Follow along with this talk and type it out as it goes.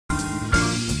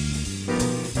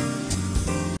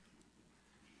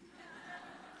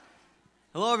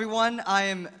Hello everyone, I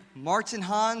am Martin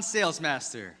Hahn, Sales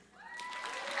Master.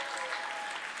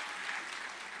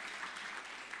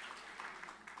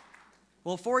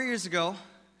 Well, 4 years ago,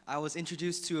 I was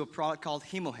introduced to a product called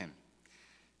Hemohim.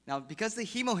 Now, because the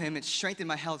Hemohim, it strengthened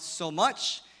my health so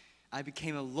much, I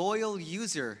became a loyal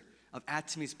user of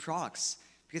Atomy's products.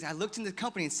 Because I looked into the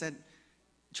company and said,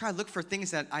 try to look for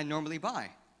things that I normally buy.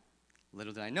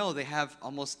 Little did I know, they have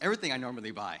almost everything I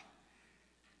normally buy.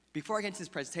 Before I get into this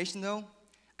presentation though,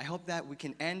 I hope that we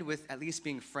can end with at least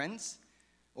being friends,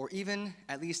 or even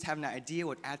at least having an idea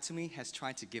what Atomy has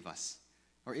tried to give us,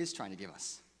 or is trying to give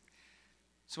us.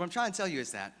 So what I'm trying to tell you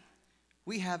is that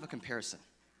we have a comparison.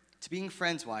 To being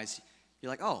friends-wise, you're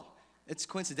like, oh, it's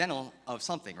coincidental of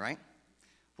something, right?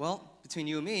 Well, between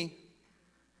you and me,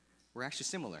 we're actually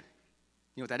similar.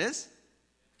 You know what that is?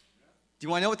 Do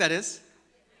you want to know what that is?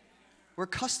 We're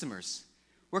customers.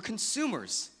 We're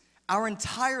consumers. Our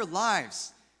entire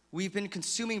lives, we've been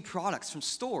consuming products from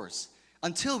stores.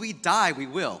 Until we die, we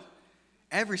will.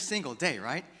 Every single day,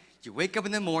 right? You wake up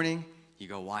in the morning, you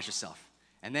go wash yourself.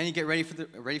 And then you get ready for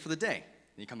the day.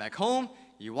 Then you come back home,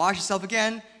 you wash yourself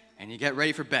again, and you get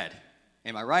ready for bed.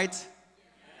 Am I right? Yes.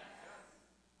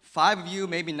 5 of you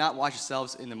maybe not wash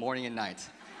yourselves in the morning and night.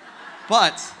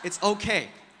 But it's okay.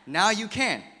 Now you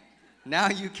can. Now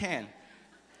you can.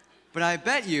 But I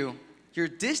bet you, your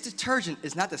dish detergent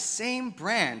is not the same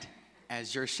brand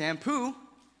as your shampoo.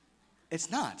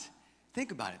 It's not.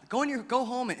 Think about it. Go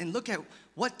home and look at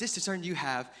what dish detergent you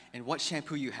have and what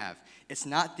shampoo you have. It's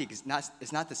not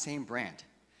the same brand.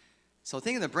 So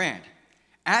think of the brand.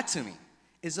 Atomy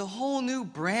is a whole new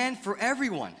brand for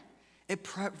everyone. It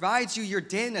provides you your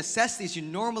daily necessities you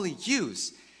normally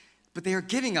use, but they are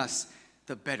giving us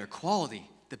the better quality,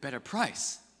 the better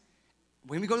price.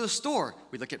 When we go to the store,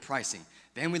 we look at pricing.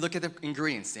 Then we look at the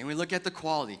ingredients. Then we look at the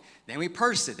quality. Then we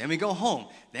purchase it. Then we go home.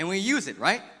 Then we use it,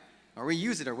 right? Or we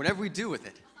use it, or whatever we do with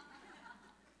it.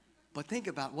 But think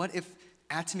about what if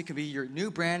Atomy could be your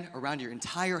new brand around your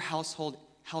entire household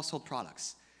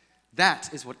products.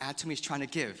 That is what Atomy is trying to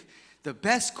give. The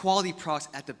best quality products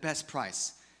at the best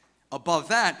price. Above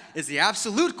that is the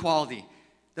absolute quality.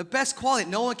 The best quality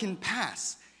that no one can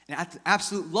pass. And at the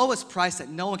absolute lowest price that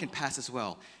no one can pass as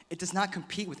well. It does not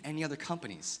compete with any other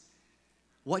companies.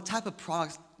 What type of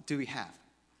products do we have?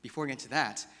 Before we get into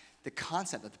that, the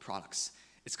concept of the products.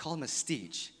 It's called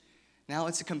Prestige. Now,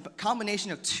 it's a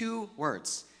combination of 2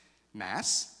 words.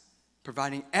 Mass,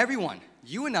 providing everyone,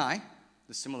 you and I,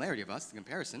 the similarity of us, the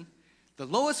comparison, the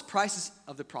lowest prices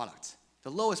of the product. The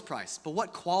lowest price. But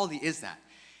what quality is that?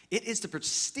 It is the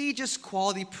prestigious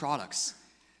quality products.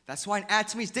 That's why in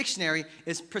Atomy's dictionary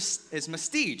is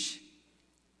prestige.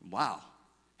 Wow.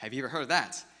 Have you ever heard of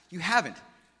that? You haven't.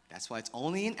 That's why it's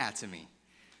only in Atomy.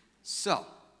 So,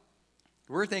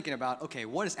 we're thinking about, okay,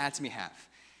 what does Atomy have?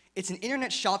 It's an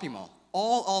internet shopping mall,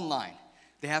 all online.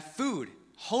 They have food,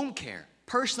 home care,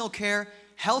 personal care,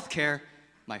 health care,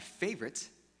 my favorite,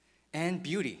 and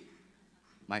beauty,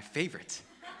 my favorite.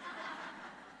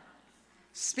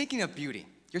 Speaking of beauty,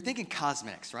 you're thinking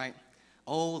cosmetics, right?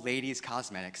 Oh, ladies,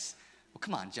 cosmetics. Well,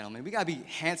 come on, gentlemen. We gotta be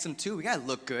handsome too. We gotta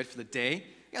look good for the day.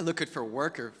 We gotta look good for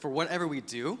work or for whatever we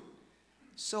do.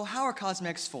 So how are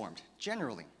cosmetics formed,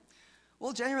 generally?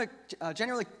 Well, generally,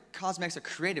 cosmetics are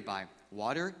created by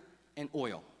water and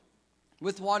oil.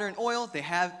 With water and oil, they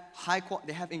have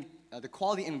the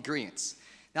quality of ingredients.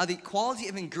 Now, the quality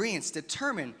of ingredients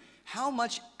determine how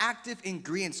much active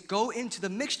ingredients go into the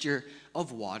mixture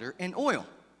of water and oil.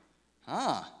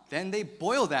 Then they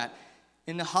boil that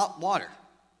in the hot water.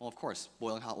 Well, of course,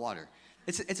 boiling hot water.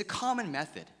 It's a common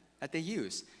method that they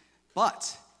use,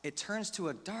 but it turns to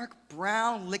a dark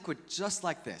brown liquid just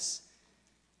like this.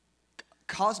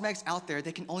 Cosmetics out there,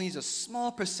 they can only use a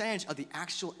small percentage of the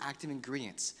actual active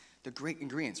ingredients, the great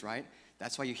ingredients, right?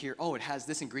 That's why you hear, oh, it has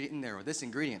this ingredient in there or this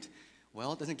ingredient.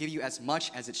 Well, it doesn't give you as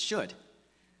much as it should.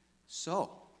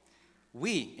 So,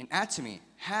 we in Atomy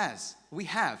have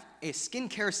a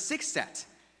skincare 6-set.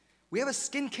 We have a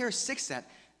skincare 6-set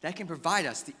that can provide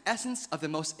us the essence of the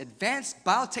most advanced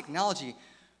biotechnology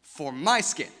for my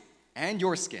skin and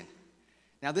your skin.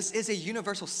 Now, this is a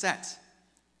universal set,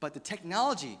 but the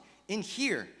technology in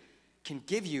here can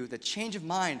give you the change of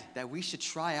mind that we should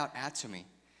try out Atomy.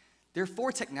 There are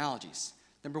 4 technologies.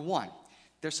 Number 1,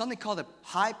 there's something called a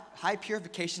high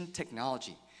purification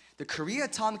technology. The Korea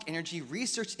Atomic Energy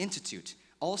Research Institute,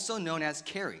 also known as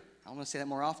KERI. I want to say that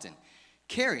more often.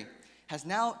 KERI has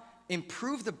now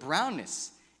improved the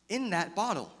brownness in that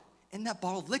bottle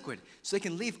of liquid, so they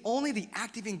can leave only the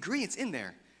active ingredients in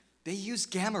there. They use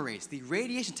gamma rays, the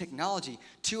radiation technology,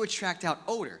 to attract out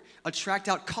odor, attract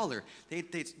out color. They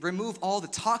remove all the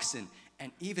toxin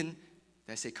and even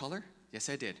Did I say color? Yes,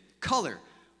 I did. Color,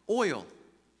 oil,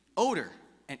 odor,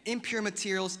 and impure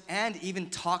materials, and even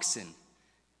toxin.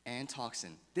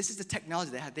 This is the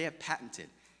technology that they have patented.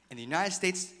 In the United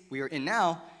States, we are in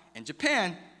now, and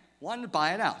Japan wanted to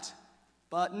buy it out.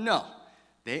 But no,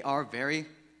 they are very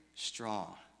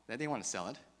strong that they want to sell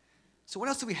it. So what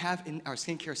else do we have in our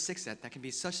skincare 6 set that can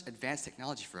be such advanced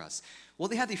technology for us? Well,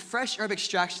 they have the fresh herb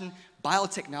extraction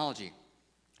biotechnology.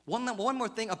 One more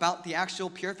thing about the actual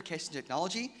purification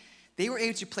technology, they were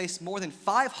able to place more than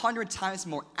 500 times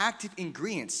more active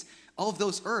ingredients of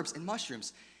those herbs and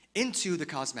mushrooms into the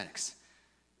cosmetics.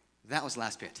 That was the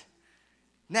last bit.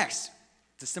 Next,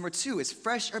 number 2 is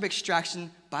fresh herb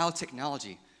extraction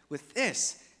biotechnology. With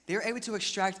this, they're able to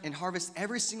extract and harvest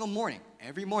every single morning.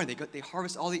 Every morning, they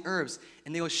harvest all the herbs,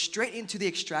 and they go straight into the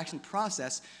extraction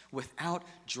process without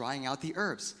drying out the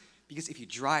herbs. Because if you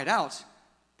dry it out,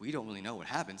 we don't really know what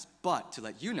happens, but to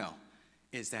let you know,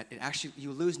 is that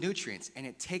you lose nutrients, and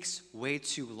it takes way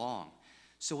too long.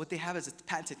 So what they have as a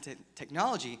patented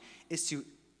technology is to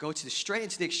go straight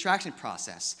into the extraction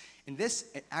process. And this,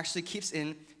 it actually keeps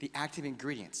in the active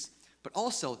ingredients. But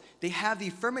also, they have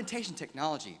the fermentation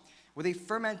technology, where they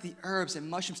ferment the herbs and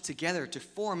mushrooms together to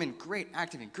form in great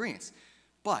active ingredients.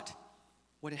 But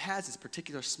what it has is a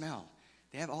particular smell.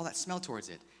 They have all that smell towards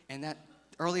it. And that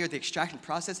earlier, the extraction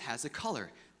process has a color.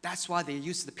 That's why they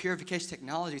use the purification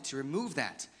technology to remove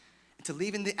that and to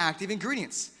leave in the active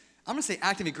ingredients. I'm going to say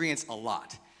active ingredients a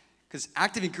lot, because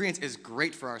active ingredients is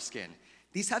great for our skin.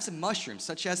 These types of mushrooms,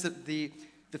 such as the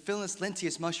Phyllis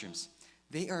lentius mushrooms,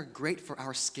 they are great for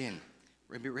our skin.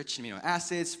 Rich in amino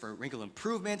acids, for wrinkle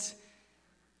improvement.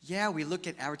 Yeah, we look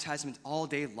at advertisements all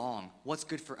day long, what's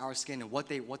good for our skin and what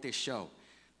they show.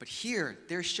 But here,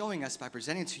 they're showing us by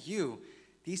presenting to you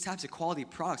these types of quality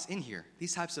products in here,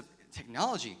 these types of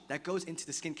technology that goes into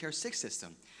the Skincare 6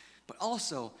 system. But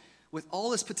also, with all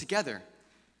this put together,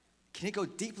 can it go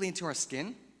deeply into our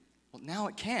skin? Well, now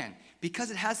it can,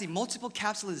 because it has the multiple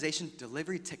capsulization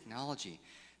delivery technology.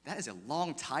 That is a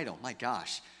long title, my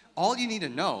gosh. All you need to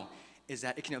know is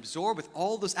that it can absorb with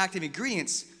all those active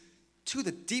ingredients to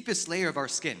the deepest layer of our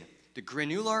skin, the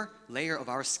granular layer of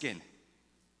our skin.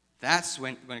 That's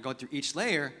when I go through each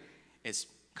layer, it's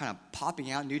kind of popping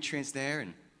out nutrients there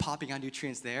and popping out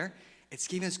nutrients there. It's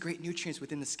giving us great nutrients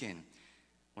within the skin.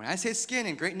 When I say skin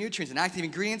and great nutrients and active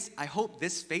ingredients, I hope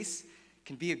this face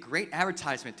can be a great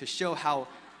advertisement to show how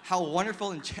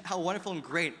wonderful and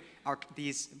great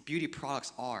these beauty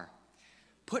products are.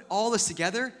 Put all this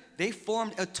together, they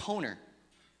formed a toner.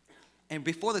 And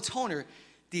before the toner,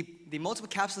 the multiple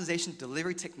capsulization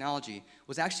delivery technology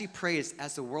was actually praised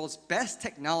as the world's best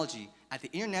technology at the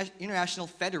International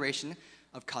Federation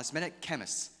of Cosmetic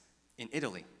Chemists in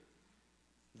Italy.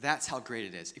 That's how great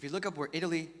it is. If you look up where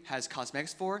Italy has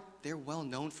cosmetics for, they're well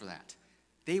known for that.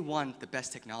 They won the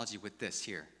best technology with this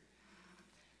here.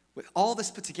 With all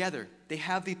this put together, they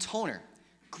have the toner,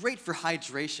 great for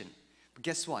hydration. But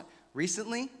guess what?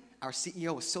 Recently, our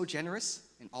CEO was so generous,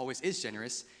 and always is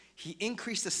generous, he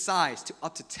increased the size to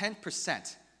up to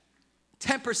 10%.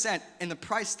 10%, and the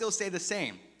price still stayed the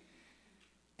same.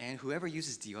 And whoever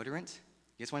uses deodorant,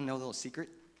 you guys want to know a little secret?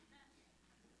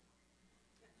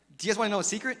 Do you guys want to know a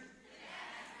secret?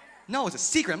 No, it's a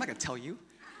secret. I'm not going to tell you.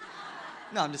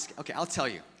 No, okay, I'll tell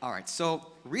you. All right, so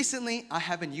recently I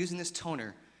have been using this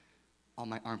toner on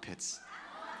my armpits.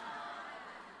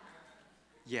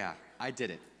 Yeah, I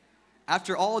did it.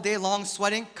 After all day long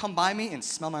sweating, come by me and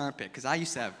smell my armpit, because I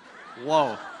used to have,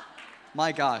 whoa,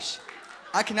 my gosh.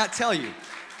 I cannot tell you.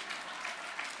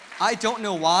 I don't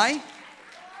know why,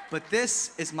 but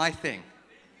this is my thing.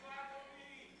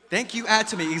 Thank you,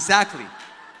 Atomy, exactly.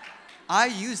 I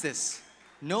use this.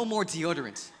 No more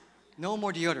deodorant. No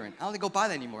more deodorant. I don't go buy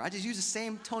that anymore. I just use the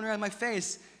same toner on my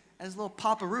face as a little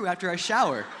pop-a-roo after I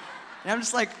shower. And I'm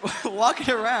just like walking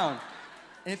around.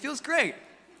 And it feels great.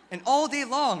 And all day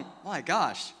long, my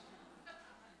gosh,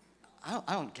 I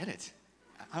don't get it.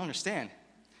 I don't understand.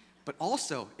 But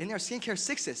also, in their Skincare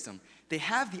 6 system, they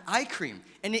have the eye cream,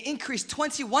 and it increased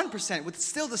 21% with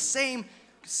still the same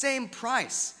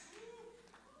price.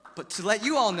 But to let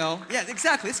you all know, yeah,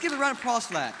 exactly. Let's give a round of applause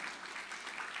for that.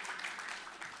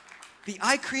 The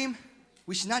eye cream,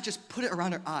 we should not just put it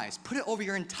around our eyes. Put it over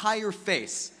your entire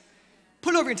face.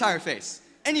 Put it over your entire face,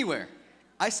 anywhere.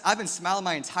 I've been smiling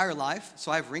my entire life,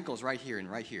 so I have wrinkles right here and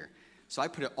right here. So I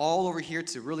put it all over here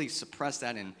to really suppress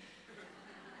that, and,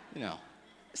 you know,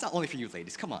 it's not only for you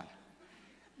ladies, come on.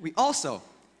 We also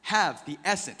have the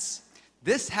Essence.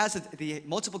 This has the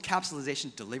multiple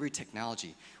capsulization delivery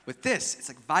technology. With this, it's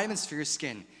like vitamins for your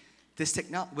skin.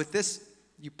 With this,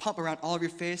 you pump around all of your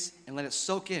face and let it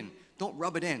soak in. Don't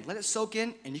rub it in. Let it soak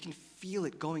in, and you can feel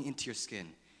it going into your skin.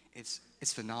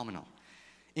 It's phenomenal.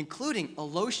 Including a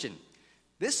lotion.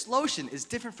 This lotion is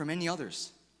different from any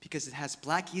others because it has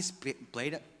black yeast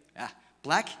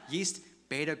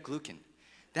beta-glucan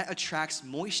that attracts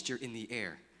moisture in the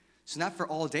air. So not for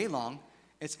all day long,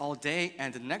 it's all day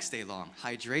and the next day long,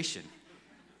 hydration.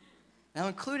 Now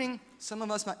including, some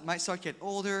of us might start to get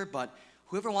older, but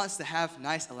whoever wants to have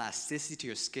nice elasticity to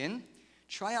your skin,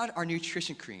 try out our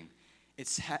nutrition cream. It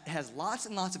has lots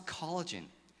and lots of collagen.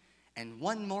 And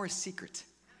one more secret.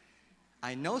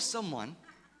 I know someone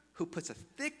who puts a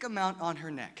thick amount on her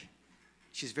neck.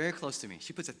 She's very close to me.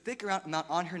 She puts a thick amount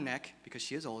on her neck because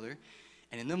she is older.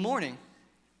 And in the morning,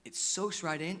 it soaks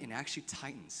right in and actually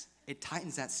tightens. It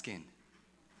tightens that skin.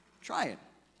 Try it.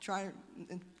 Try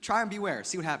and beware.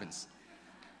 See what happens.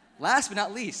 Last but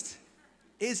not least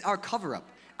is our cover-up,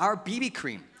 our BB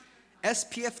cream,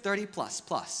 SPF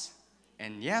 30++.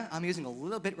 And yeah, I'm using a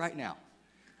little bit right now.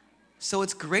 So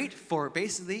it's great for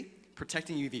basically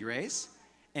protecting UV rays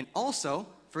and also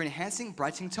for enhancing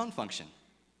brightening tone function.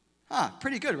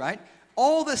 Pretty good, right?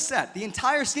 All the set, the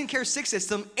entire Skincare 6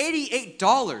 system,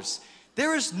 $88.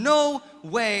 There is no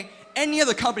way any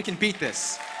other company can beat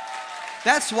this.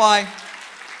 That is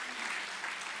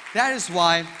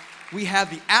why we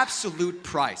have the absolute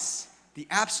price. The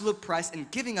absolute price and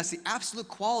giving us the absolute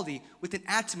quality within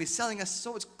Atomy, selling us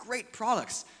so it's great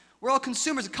products. We're all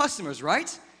consumers and customers,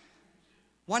 right?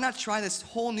 Why not try this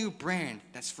whole new brand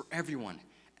that's for everyone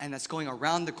and that's going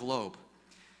around the globe?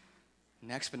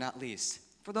 Next but not least,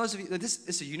 for those of you, this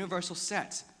is a universal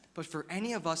set, but for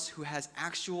any of us who has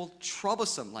actual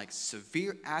troublesome, like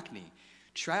severe acne,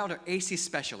 try out our AC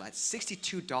Special at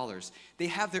 $62. They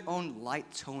have their own light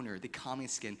toner, the calming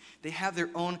skin. They have their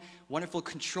own wonderful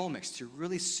control mix to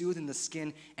really soothe in the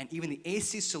skin, and even the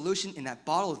AC solution in that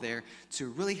bottle there to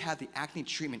really have the acne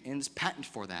treatment, and it's patent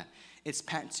for that. It's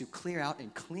patent to clear out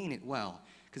and clean it well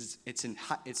because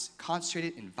it's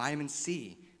concentrated in vitamin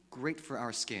C, great for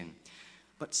our skin.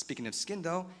 But speaking of skin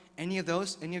though, any of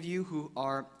you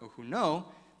who know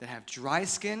that have dry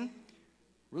skin,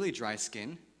 really dry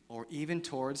skin, or even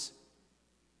towards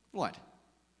what?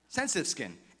 Sensitive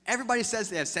skin. Everybody says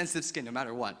they have sensitive skin no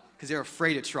matter what because they're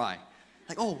afraid to try.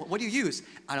 Like, oh, what do you use?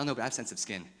 I don't know, but I have sensitive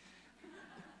skin.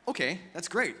 Okay, that's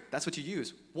great. That's what you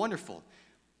use. Wonderful.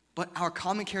 But our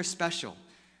Common Care Special,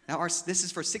 now this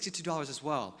is for $62 as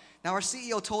well. Now our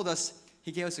CEO told us,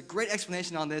 he gave us a great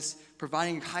explanation on this,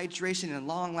 providing hydration and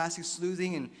long-lasting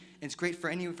soothing, and it's great for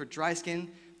anyone for dry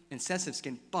skin and sensitive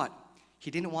skin, but he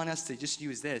didn't want us to just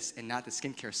use this and not the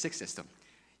Skincare 6 system.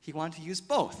 He wanted to use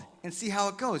both and see how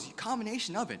it goes. A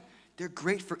combination of it. They're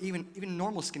great for even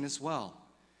normal skin as well.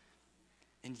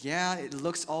 And yeah, it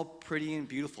looks all pretty and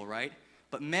beautiful, right?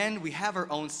 But men, we have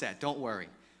our own set, don't worry.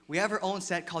 We have our own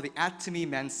set called the Atomy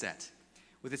Men's Set.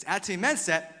 With this Atomy Men's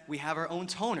Set, we have our own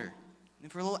toner.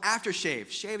 And for a little aftershave,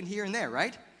 shaving here and there,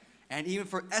 right? And even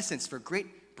for essence, for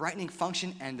great brightening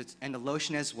function and the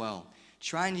lotion as well.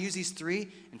 Try and use these three,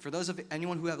 and for those of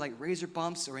anyone who have like razor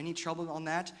bumps or any trouble on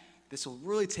that, this will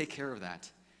really take care of that.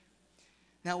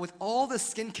 Now with all the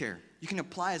skincare, you can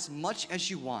apply as much as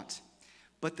you want,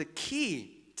 but the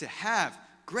key to have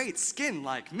great skin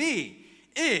like me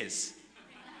is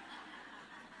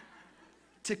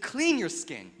to clean your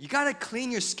skin. You gotta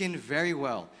clean your skin very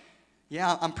well.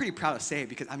 Yeah, I'm pretty proud to say it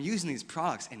because I'm using these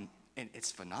products and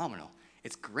it's phenomenal.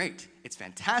 It's great, it's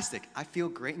fantastic. I feel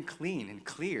great and clean and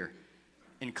clear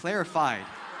and clarified.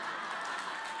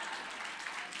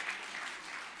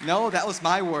 No, that was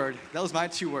my word. That was my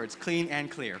 2 words, clean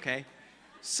and clear, okay?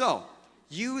 So,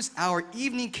 use our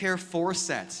Evening Care 4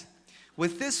 set.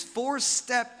 With this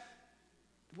four-step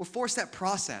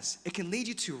process, it can lead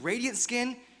you to radiant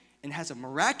skin and has a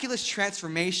miraculous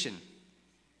transformation.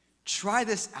 Try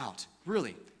this out,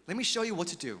 really. Let me show you what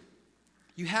to do.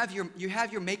 You have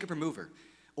your makeup remover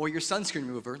or your sunscreen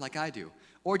remover like I do,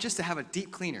 or just to have a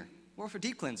deep cleaner or for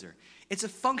deep cleanser. It's a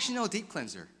functional deep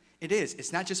cleanser. It is.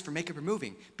 It's not just for makeup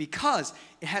removing because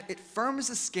it firms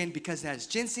the skin because it has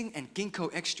ginseng and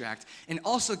ginkgo extract, and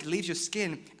also leaves your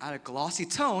skin at a glossy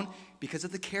tone because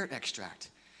of the carrot extract.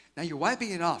 Now you're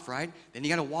wiping it off, right? Then you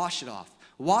gotta wash it off.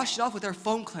 Wash it off with our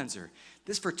foam cleanser.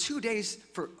 This for 2 days,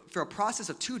 for a process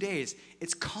of 2 days,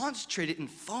 it's concentrated in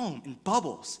foam and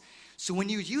bubbles. So when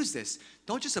you use this,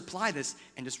 don't just apply this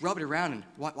and just rub it around and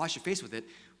wash your face with it.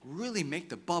 Really make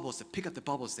the bubbles, to pick up the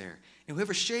bubbles there. And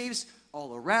whoever shaves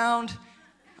all around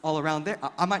there,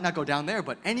 I might not go down there,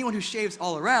 but anyone who shaves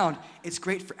all around, it's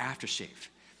great for aftershave.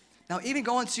 Now even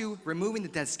going to removing the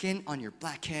dead skin on your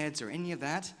blackheads or any of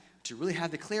that, to really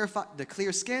have the clear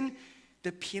skin,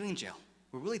 the peeling gel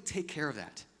will really take care of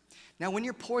that. Now, when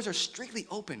your pores are strictly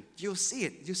open, you'll see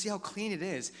it. You'll see how clean it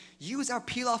is. Use our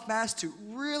peel-off mask to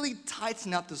really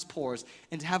tighten up those pores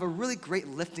and to have a really great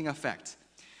lifting effect.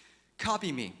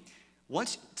 Copy me.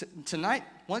 Tonight,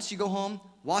 once you go home,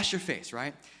 wash your face,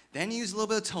 right? Then you use a little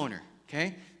bit of toner,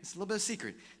 okay? It's a little bit of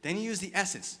secret. Then you use the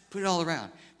essence, put it all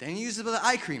around. Then you use a little bit of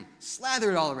eye cream, slather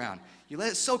it all around. You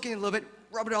let it soak in a little bit,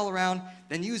 rub it all around.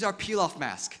 Then use our peel-off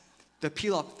mask. The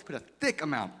peel-off, put a thick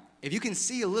amount. If you can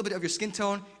see a little bit of your skin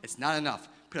tone, it's not enough.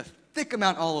 Put a thick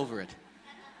amount all over it.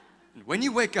 And when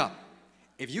you wake up,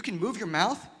 if you can move your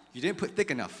mouth, you didn't put thick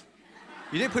enough.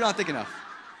 You didn't put on thick enough.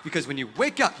 Because when you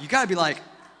wake up, you gotta be like,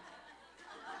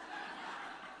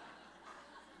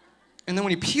 and then when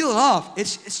you peel it off,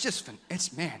 it's just fun.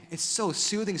 It's so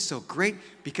soothing, so great,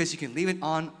 because you can leave it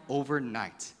on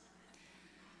overnight.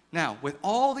 Now, with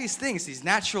all these things, these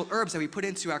natural herbs that we put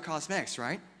into our cosmetics,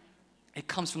 right? It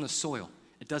comes from the soil.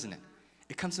 It doesn't it?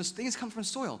 Things come from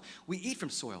soil. We eat from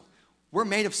soil. We're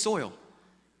made of soil.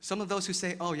 Some of those who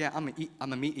say, "Oh yeah,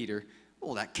 I'm a meat eater."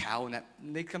 Well, that cow and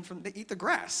they eat the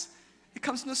grass. It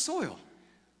comes from the soil.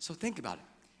 So think about it.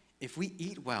 If we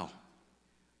eat well,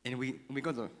 and we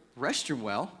go to the restroom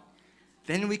well,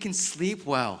 then we can sleep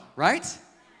well, right?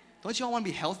 Don't you all want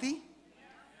to be healthy?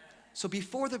 So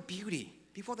before the beauty,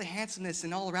 before the handsomeness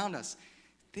and all around us,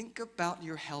 think about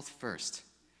your health first.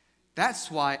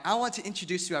 That's why I want to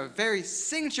introduce you to our very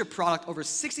signature product. Over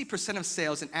 60% of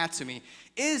sales in Atomy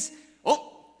is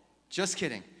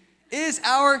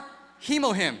our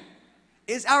Hemohim.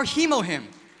 Is our Hemohim.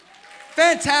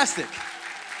 Fantastic.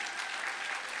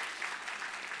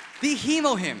 The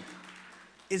Hemohim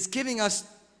is giving us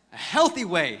a healthy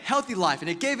way, healthy life, and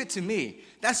it gave it to me.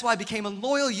 That's why I became a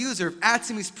loyal user of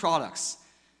Atomy's products.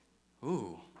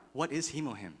 Ooh, what is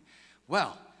Hemohim?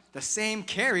 Well, the same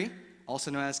Kerry,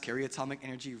 also known as Kerry Atomic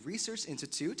Energy Research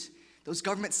Institute, those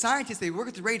government scientists, they work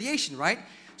with the radiation, right?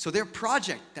 So their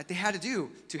project that they had to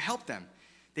do to help them,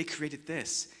 they created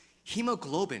this.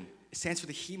 Hemoglobin, it stands for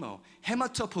the hemo.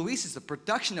 Hematopoiesis, the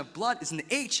production of blood, is in the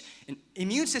H, and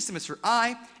immune system is for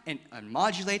I, and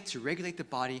modulate, to regulate the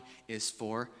body, is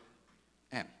for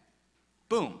M.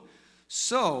 Boom.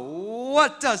 So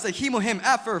what does the Hemohim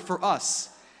offer for us?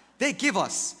 They give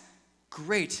us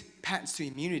great patents to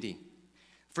immunity.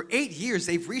 For 8 years,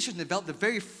 they've researched and developed the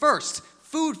very first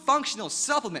food functional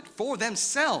supplement for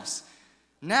themselves.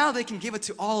 Now they can give it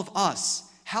to all of us.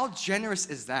 How generous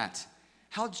is that?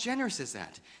 How generous is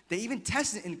that? They even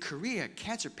tested it in Korea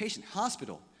Cancer Patient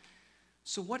Hospital.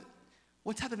 So what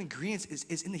type of ingredients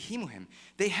is in the Hemohim?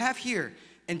 They have here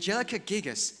Angelica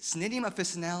gigas, Cnidium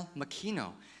officinale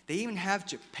machino. They even have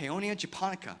Paeonia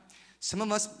japonica. Some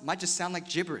of us might just sound like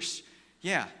gibberish.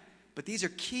 Yeah, but these are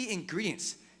key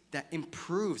ingredients that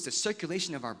improves the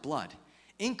circulation of our blood,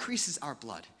 increases our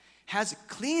blood,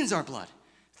 cleans our blood,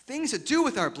 things to do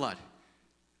with our blood.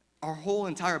 Our whole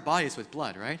entire body is with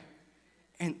blood, right?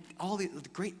 And all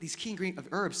these key ingredients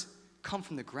of herbs come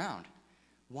from the ground.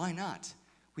 Why not?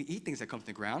 We eat things that come from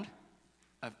the ground.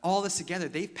 Of all this together,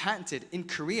 they've patented in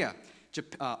Korea,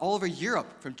 all over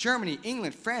Europe, from Germany,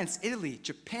 England, France, Italy,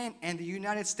 Japan, and the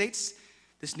United States.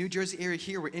 This New Jersey area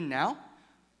here we're in now,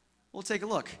 we'll take a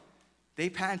look. They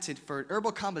patented for an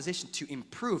herbal composition to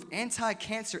improve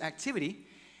anti-cancer activity,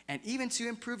 and even to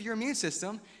improve your immune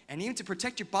system, and even to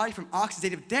protect your body from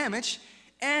oxidative damage,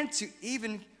 and to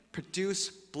even produce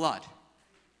blood.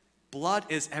 Blood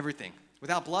is everything.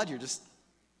 Without blood,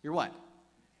 you're what?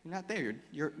 You're not there.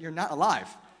 You're not alive.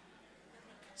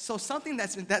 So something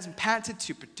that's been patented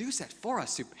to produce that for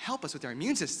us, to help us with our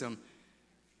immune system,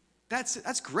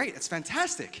 that's great. That's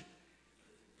fantastic.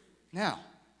 Now,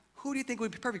 who do you think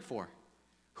would be perfect for?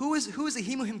 Who is the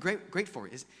Hemohim great for?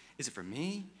 Is it for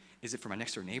me? Is it for my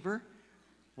next door neighbor?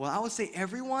 Well, I would say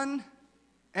everyone,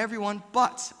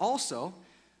 but also,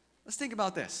 let's think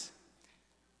about this.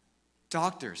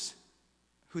 Doctors,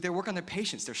 who they work on their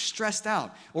patients, they're stressed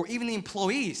out. Or even the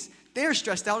employees, they're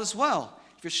stressed out as well.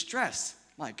 If you're stressed,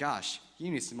 my gosh, you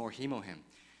need some more Hemohim.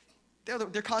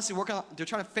 They're constantly working on, they're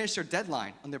trying to finish their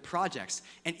deadline on their projects.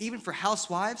 And even for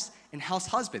housewives and house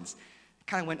husbands, I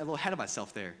kind of went a little ahead of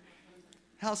myself there.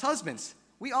 House husbands,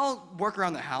 we all work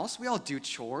around the house, we all do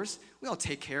chores, we all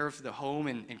take care of the home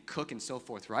and cook and so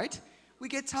forth, right? We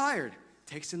get tired.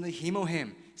 Takes in the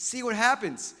Hemohim. See what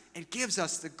happens. It gives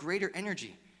us the greater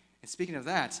energy. And speaking of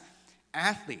that,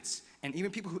 athletes and even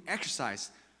people who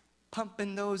exercise,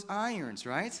 pumping those irons,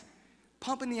 right?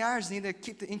 Pumping the irons need to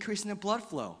keep the increase in the blood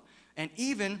flow. And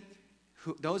even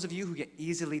those of you who get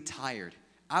easily tired,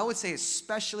 I would say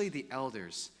especially the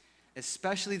elders,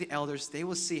 they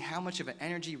will see how much of an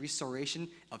energy restoration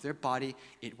of their body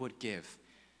it would give.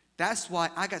 That's why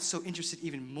I got so interested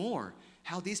even more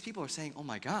how these people are saying, oh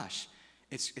my gosh,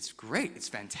 it's great, it's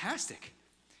fantastic.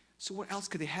 So what else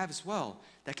could they have as well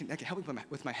that can help me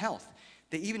with my health?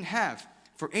 They even have,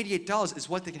 for $88 is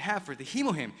what they can have for the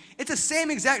Hemohim. It's the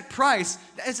same exact price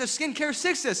as a Skincare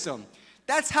 6 system.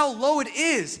 That's how low it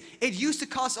is. It used to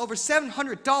cost over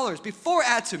 $700 before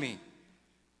Atomy.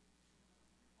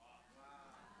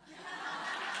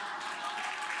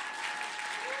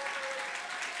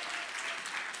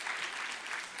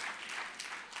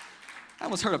 I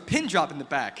almost heard a pin drop in the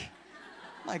back.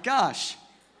 My gosh.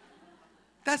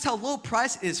 That's how low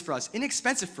price it is for us,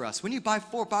 inexpensive for us. When you buy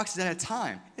 4 boxes at a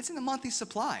time, it's in a monthly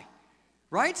supply,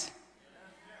 right?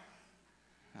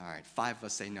 All right, 5 of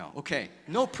us say no. Okay,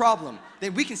 no problem.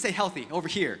 Then we can stay healthy over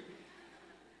here.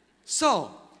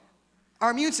 So,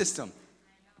 our immune system,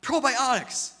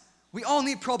 probiotics. We all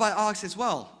need probiotics as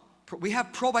well. We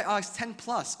have probiotics 10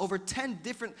 plus, over 10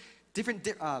 different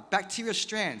bacteria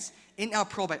strands in our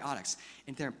probiotics.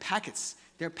 And they're in packets.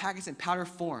 They're packets in powder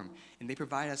form. And they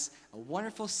provide us a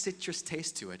wonderful citrus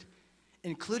taste to it.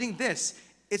 Including this,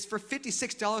 it's for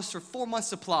 $56 for 4 months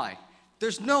supply.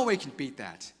 There's no way you can beat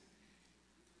that.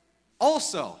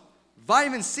 Also,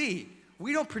 vitamin C.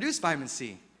 We don't produce vitamin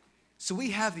C. So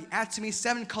we have the Atomy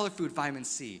 7 Color Food Vitamin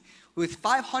C with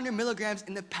 500 milligrams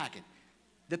in the packet.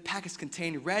 The packets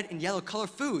contain red and yellow color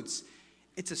foods.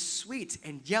 It's a sweet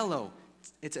and yellow,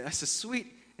 it's a sweet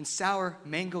and sour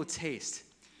mango taste.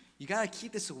 You gotta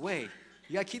keep this away.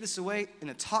 You gotta keep this away in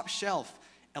the top shelf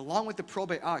along with the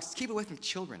probiotics. Keep it away from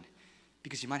children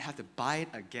because you might have to buy it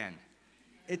again.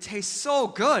 It tastes so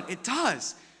good, it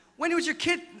does. When was your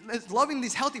kid loving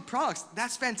these healthy products?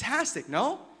 That's fantastic,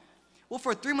 no? Well,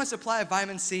 for a 3-month supply of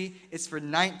vitamin C, it's for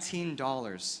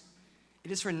 $19. It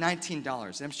is for $19,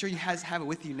 and I'm sure you guys have it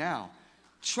with you now.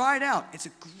 Try it out. It's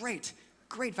a great,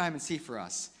 great vitamin C for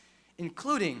us,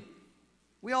 including,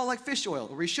 we all like fish oil,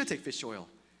 or we should take fish oil.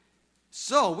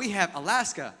 So we have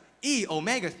Alaska E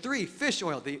omega-3 fish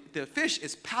oil. The fish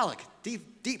is pollock,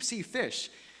 deep sea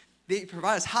fish. They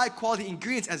provide us high quality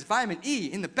ingredients as vitamin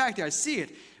E. In the back there, I see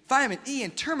it. Vitamin E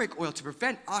and turmeric oil to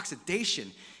prevent oxidation.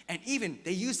 And even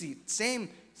they use the same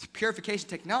purification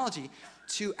technology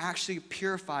to actually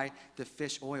purify the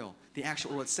fish oil, the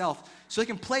actual oil itself. So it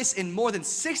can place in more than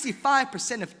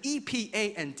 65% of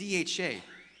EPA and DHA.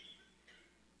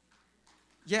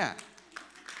 Yeah.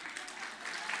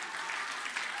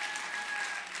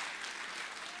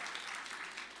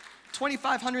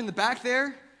 $2,500 in the back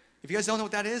there. If you guys don't know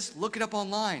what that is, look it up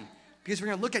online. Because we're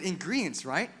gonna look at ingredients,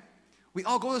 right? We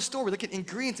all go to the store, we look at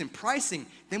ingredients and pricing,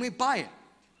 then we buy it.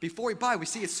 Before we buy, we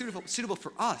see it's suitable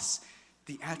for us.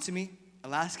 The Atomy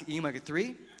Alaska E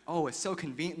omega-3, oh, it's so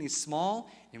conveniently small,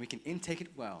 and we can intake it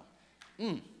well.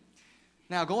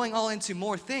 Now, going all into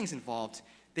more things involved,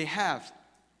 they have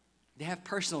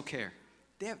personal care.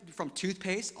 They have from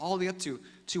toothpaste all the way up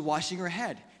to washing your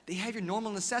head. They have your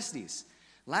normal necessities.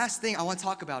 Last thing I want to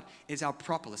talk about is our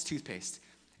Propolis toothpaste.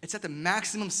 It's at the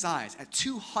maximum size, at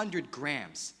 200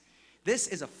 grams. This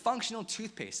is a functional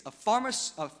toothpaste,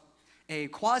 a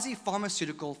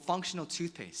quasi-pharmaceutical functional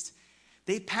toothpaste.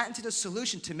 They patented a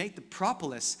solution to make the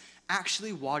propolis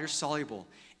actually water-soluble.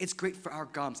 It's great for our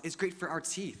gums. It's great for our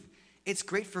teeth. It's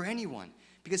great for anyone.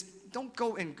 Because don't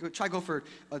go for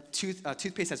a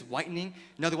toothpaste that's whitening,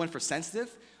 another one for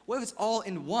sensitive. What if it's all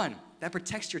in one that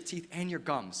protects your teeth and your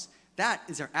gums? That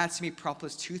is our Atomy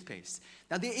Propolis toothpaste.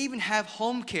 Now, they even have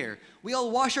home care. We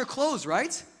all wash our clothes,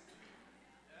 right?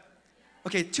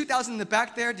 Okay, 2,000 in the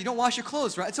back there, you don't wash your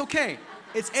clothes, right? It's okay.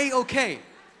 It's A-okay.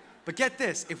 But get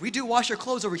this, if we do wash our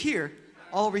clothes over here,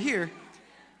 all over here,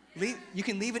 you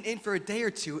can leave it in for a day or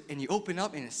two and you open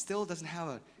up and it still doesn't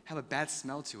have a bad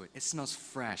smell to it. It smells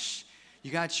fresh.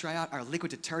 You gotta try out our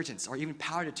liquid detergents or even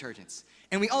powder detergents.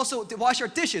 And we also wash our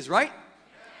dishes, right?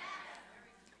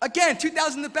 Again,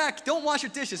 2,000 in the back, don't wash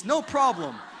your dishes, no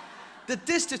problem. The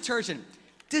dish detergent,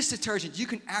 you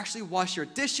can actually wash your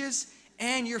dishes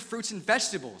and your fruits and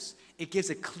vegetables. It gives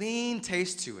a clean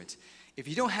taste to it. If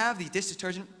you don't have the dish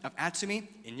detergent of Atomy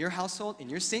in your household, in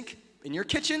your sink, in your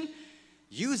kitchen,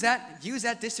 use that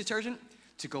dish detergent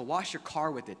to go wash your car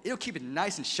with it. It'll keep it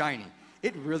nice and shiny.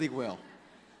 It really will.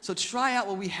 So try out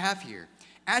what we have here.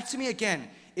 Atomy, again,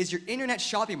 is your internet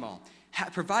shopping mall,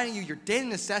 providing you your daily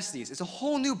necessities. It's a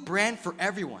whole new brand for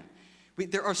everyone.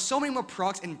 There are so many more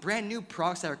products and brand new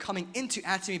products that are coming into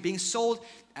Atomy being sold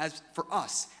as for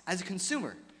us, as a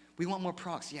consumer. We want more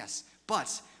products, yes,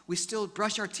 but we still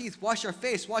brush our teeth, wash our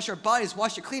face, wash our bodies,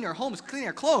 clean our homes, clean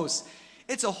our clothes.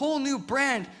 It's a whole new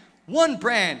brand, one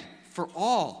brand for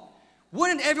all.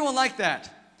 Wouldn't everyone like that?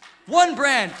 One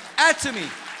brand, Atomy.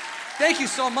 Thank you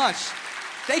so much.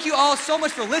 Thank you all so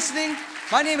much for listening.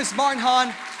 My name is Martin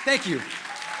Hahn. Thank you.